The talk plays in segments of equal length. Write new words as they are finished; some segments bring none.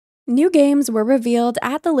New games were revealed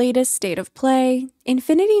at the latest State of Play,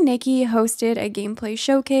 Infinity Nikki hosted a gameplay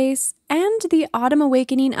showcase, and the Autumn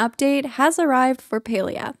Awakening update has arrived for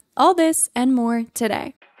Palia. All this and more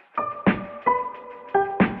today.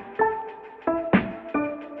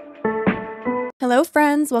 Hello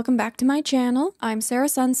friends, welcome back to my channel. I'm Sarah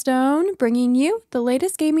Sunstone, bringing you the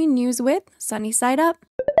latest gaming news with Sunnyside Up.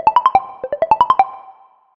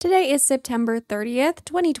 Today is September 30th,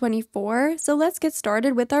 2024, so let's get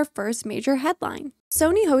started with our first major headline.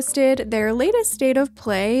 Sony hosted their latest State of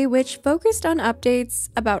Play, which focused on updates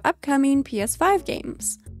about upcoming PS5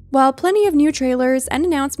 games. While plenty of new trailers and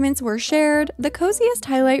announcements were shared, the coziest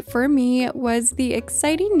highlight for me was the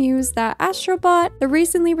exciting news that Astrobot, the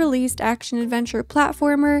recently released action-adventure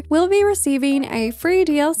platformer, will be receiving a free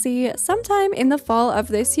DLC sometime in the fall of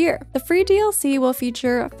this year. The free DLC will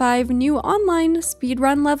feature 5 new online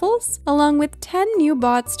speedrun levels, along with 10 new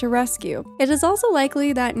bots to rescue. It is also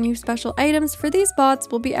likely that new special items for these bots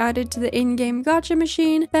will be added to the in-game gacha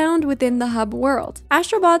machine found within the hub world.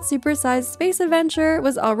 Astrobot's supersized space adventure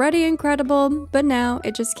was already incredible, but now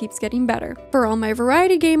it just keeps getting better. For all my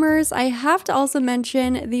variety gamers, I have to also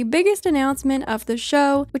mention the biggest announcement of the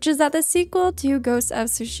show, which is that the sequel to Ghost of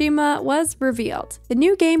Tsushima was revealed. The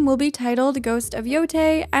new game will be titled Ghost of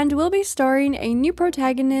Yotei and will be starring a new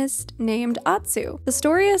protagonist named Atsu. The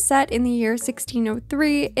story is set in the year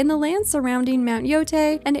 1603 in the land surrounding Mount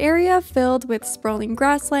Yotei, an area filled with sprawling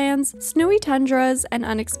grasslands, snowy tundras, and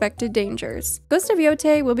unexpected dangers. Ghost of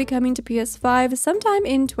Yotei will be coming to PS5 sometime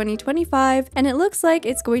in 2025, and it looks like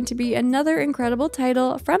it's going to be another incredible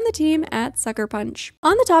title from the team at Sucker Punch.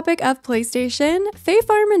 On the topic of PlayStation, Fae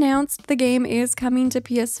Farm announced the game is coming to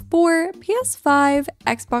PS4, PS5,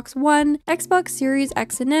 Xbox One, Xbox Series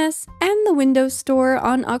X and S, and the Windows Store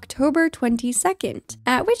on October 22nd,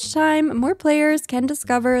 at which time more players can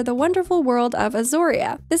discover the wonderful world of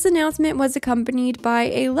Azoria. This announcement was accompanied by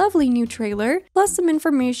a lovely new trailer, plus some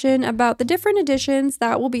information about the different editions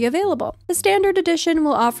that will be available. The standard edition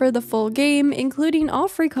will offer the full game, including all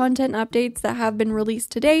free content updates that have been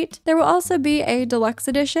released to date. There will also be a deluxe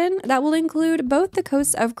edition that will include both the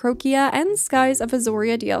Coasts of Krokia and Skies of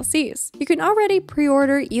Azoria DLCs. You can already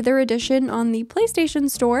pre-order either edition on the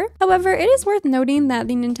PlayStation Store. However, it is worth noting that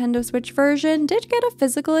the Nintendo Switch version did get a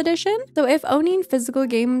physical edition, so if owning physical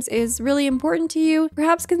games is really important to you,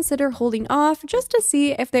 perhaps consider holding off just to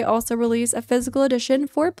see if they also release a physical edition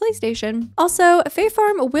for PlayStation. Also, Fae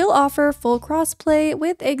Farm will offer full crossplay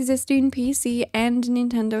with existing PC and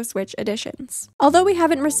Nintendo Switch editions. Although we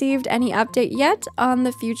haven't received any update yet on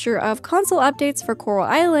the future of console updates for Coral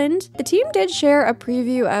Island, the team did share a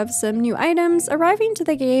preview of some new items arriving to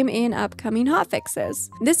the game in upcoming hotfixes.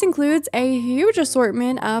 This includes a huge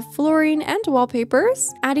assortment of flooring and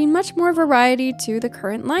wallpapers, adding much more variety to the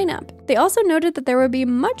current lineup. They also noted that there would be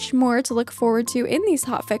much more to look forward to in these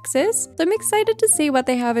hotfixes, so I'm excited to see what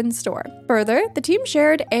they have in store. Further, the team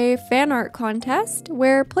shared a fan art contest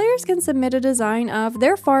where players can submit a design of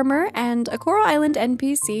their farmer and a Coral Island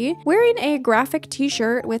NPC wearing a graphic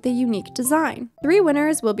t-shirt with a unique design. 3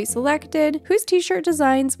 winners will be selected, whose t-shirt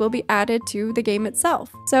designs will be added to the game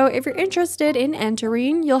itself. So if you're interested in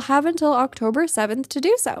entering, you'll have until October 7th to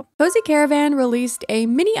do so. Cozy Caravan released a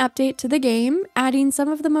mini update to the game, adding some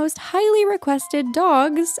of the most highly requested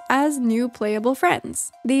dogs as new playable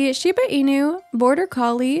friends. The Shiba Inu, Border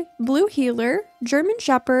Collie, Blue Heeler, German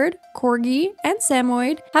Shepherd, Corgi, and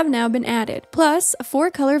Samoyed have now been added, plus 4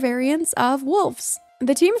 color variants of wolves.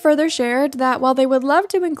 The team further shared that while they would love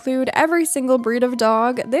to include every single breed of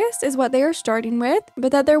dog, this is what they are starting with,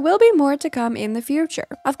 but that there will be more to come in the future.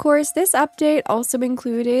 Of course, this update also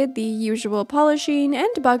included the usual polishing and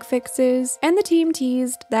bug fixes, and the team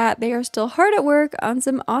teased that they are still hard at work on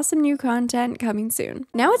some awesome new content coming soon.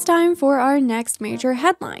 Now it's time for our next major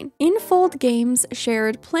headline. Infold Games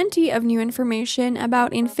shared plenty of new information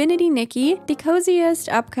about Infinity Nikki, the coziest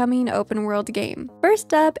upcoming open world game.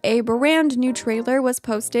 First up, a brand new trailer was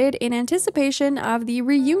posted in anticipation of the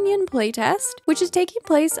reunion playtest, which is taking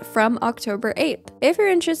place from October 8th. If you're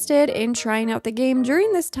interested in trying out the game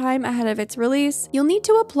during this time ahead of its release, you'll need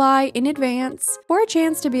to apply in advance for a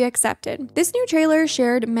chance to be accepted. This new trailer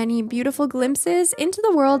shared many beautiful glimpses into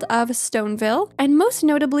the world of Stoneville, and most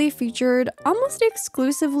notably featured almost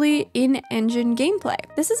exclusively in-engine gameplay.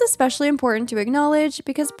 This is especially important to acknowledge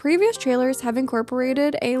because previous trailers have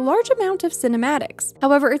incorporated a large amount of cinematics.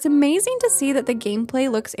 However, it's amazing to see that the game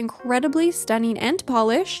gameplay looks incredibly stunning and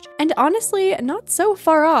polished, and honestly not so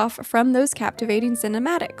far off from those captivating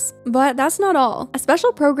cinematics. But that's not all. A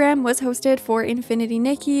special program was hosted for Infinity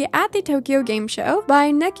Nikki at the Tokyo Game Show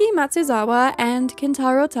by Neki Matsuzawa and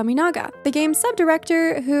Kentaro Tominaga, the game's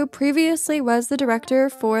sub-director who previously was the director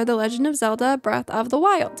for The Legend of Zelda Breath of the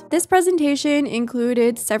Wild. This presentation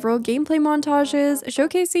included several gameplay montages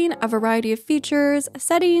showcasing a variety of features,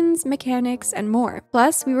 settings, mechanics, and more.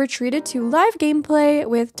 Plus, we were treated to live gameplay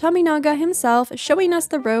with Tominaga himself showing us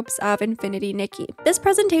the ropes of Infinity Nikki. This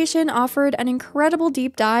presentation offered an incredible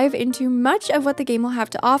deep dive into much of what the game will have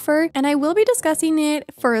to offer, and I will be discussing it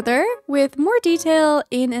further with more detail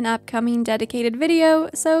in an upcoming dedicated video,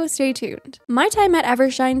 so stay tuned. My time at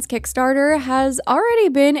Evershine's Kickstarter has already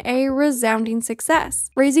been a resounding success,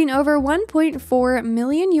 raising over $1.4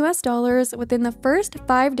 million within the first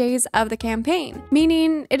 5 days of the campaign,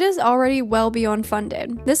 meaning it is already well beyond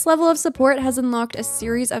funded. This level of support has unlocked a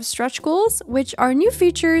series of stretch goals, which are new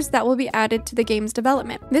features that will be added to the game's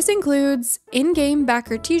development. This includes in-game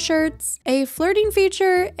backer t-shirts, a flirting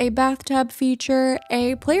feature, a bathtub feature,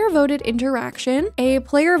 a player-voted interaction, a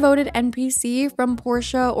player-voted NPC from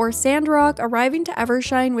Portia or Sandrock arriving to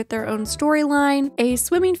Evershine with their own storyline, a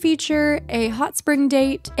swimming feature, a hot spring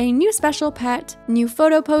date, a new special pet, new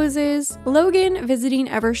photo poses, Logan visiting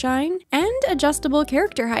Evershine, and adjustable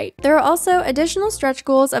character height. There are also additional stretch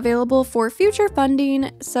goals available for future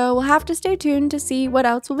funding, so we'll have to stay tuned to see what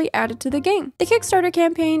else will be added to the game. The Kickstarter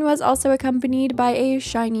campaign was also accompanied by a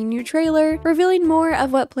shiny new trailer, revealing more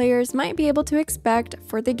of what players might be able to expect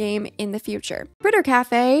for the game in the future. Critter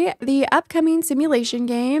CAFÉ, the upcoming simulation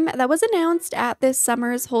game that was announced at this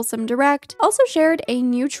summer's Wholesome Direct, also shared a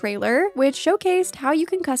new trailer which showcased how you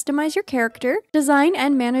can customize your character, design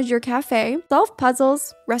and manage your cafe, solve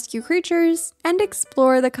puzzles, rescue creatures, and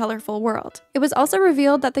explore the colorful world. It was also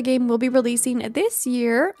revealed that the game will be releasing this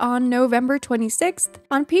year on November 26th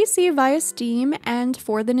on PC via Steam and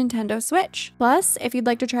for the Nintendo Switch. Plus, if you'd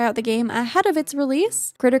like to try out the game ahead of its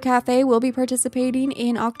release, Critter CAFÉ will be participating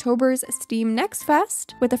in October's Steam Next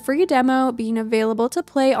Fest, with a free demo being available to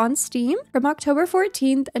play on Steam from October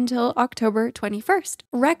 14th until October 21st.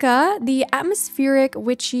 REKA, the atmospheric,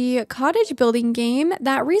 witchy cottage building game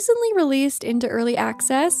that recently released into early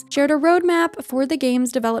access, shared a roadmap for the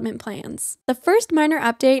game's development plans. The first minor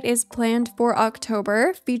update is planned for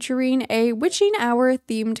October, featuring a witching hour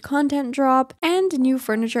themed content drop and new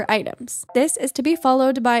furniture items. This is to be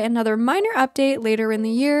followed by another minor update later in the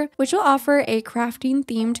year, which will offer a crafting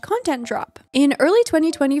themed content drop. In early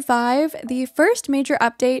 2025, the first major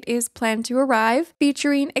update is planned to arrive,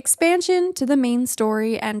 featuring expansion to the main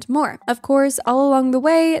story and more. Of course, all along the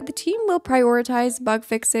way, the team will prioritize bug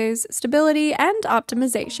fixes, stability, and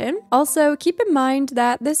optimization. Also, keep in mind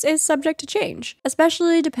that this is subject to change,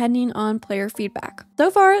 especially depending on player feedback. So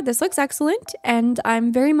far, this looks excellent, and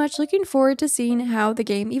I'm very much looking forward to seeing how the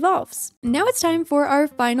game evolves. Now it's time for our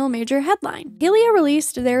final major headline. Palia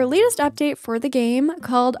released their latest update for the game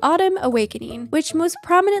called Autumn Awakening, which most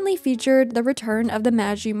prominently featured the return of the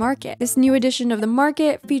Magi Market. This new edition of the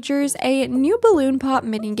market features a new balloon pop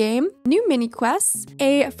minigame, new mini quests,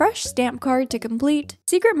 a fresh stamp card to complete,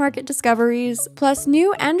 secret market discoveries, plus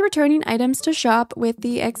new and returning items to shop with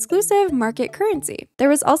the exclusive market currency. There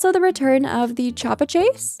was also the return of the Choppa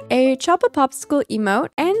Chase, a Choppa Popsicle emote,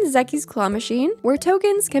 and Zeki's Claw Machine, where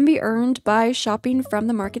tokens can be earned by shopping from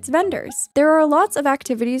the market's vendors. There are lots of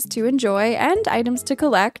activities to enjoy and items to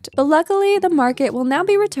collect, but luckily the market will now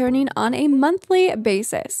be returning on a monthly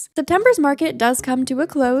basis. September's market does come to a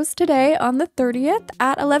close today on the 30th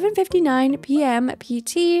at 11:59 p.m.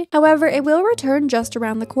 PT. However, it will return just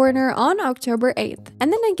around the corner on October 8th,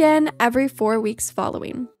 and then again every 4 weeks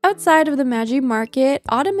following. Outside of the Magi Market,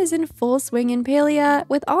 autumn is in full swing in Palia,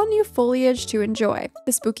 with all new foliage to enjoy.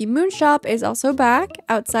 The Spooky Moon Shop is also back,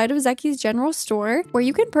 outside of Zeki's General Store, where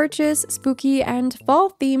you can purchase spooky and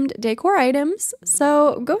fall-themed decor items,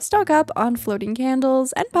 so go stock up on floating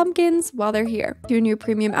candles and pumpkins while they're here. 2 new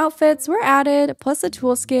premium outfits were added, plus a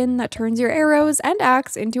tool skin that turns your arrows and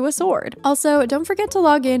axe into a sword. Also, don't forget to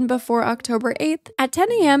log in before October 8th at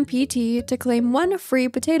 10 a.m. PT to claim 1 free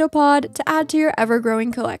potato pod to add to your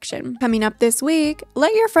ever-growing collection. Coming up this week,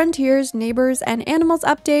 Let Your Frontiers, Neighbors, and Animals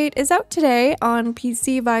update is out today on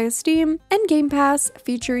PC via Steam and Game Pass,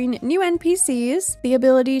 featuring new NPCs, the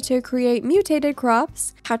ability to create mutated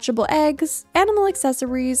crops, hatchable eggs, animal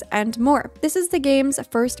accessories, and more. This is the game's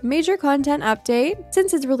first major content update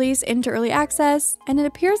since its release into early access, and it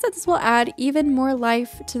appears that this will add even more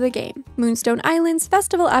life to the game. Moonstone Island's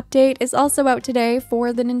festival update is also out today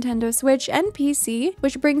for the Nintendo Switch and PC,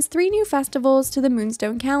 which brings 3 new festivals to the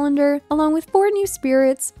Moonstone calendar, along with 4 new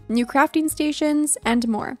spirits, new crafting stations, and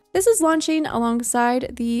more. This is launching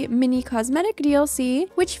alongside the mini cosmetic DLC,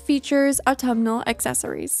 which features autumnal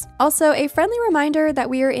accessories. Also, a friendly reminder that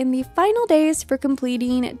we are in the final days for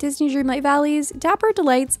completing Disney Dreamlight Valley's Dapper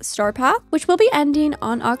Delights Star Path, which will be ending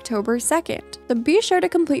on October 2nd. So be sure to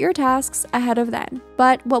complete your tasks ahead of then.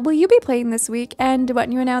 But what will you be playing this week, and what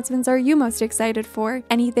new announcements are you most excited for?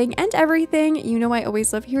 Anything and everything, you know I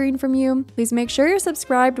always love hearing from you. Please make sure you're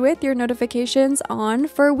subscribed with your notifications on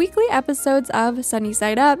for weekly episodes of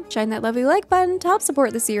Sunnyside Up. Shine that lovely like button to help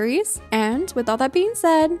support the series. And with all that being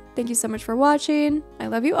said, thank you so much for watching. I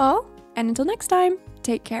love you all, and until next time,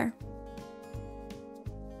 take care.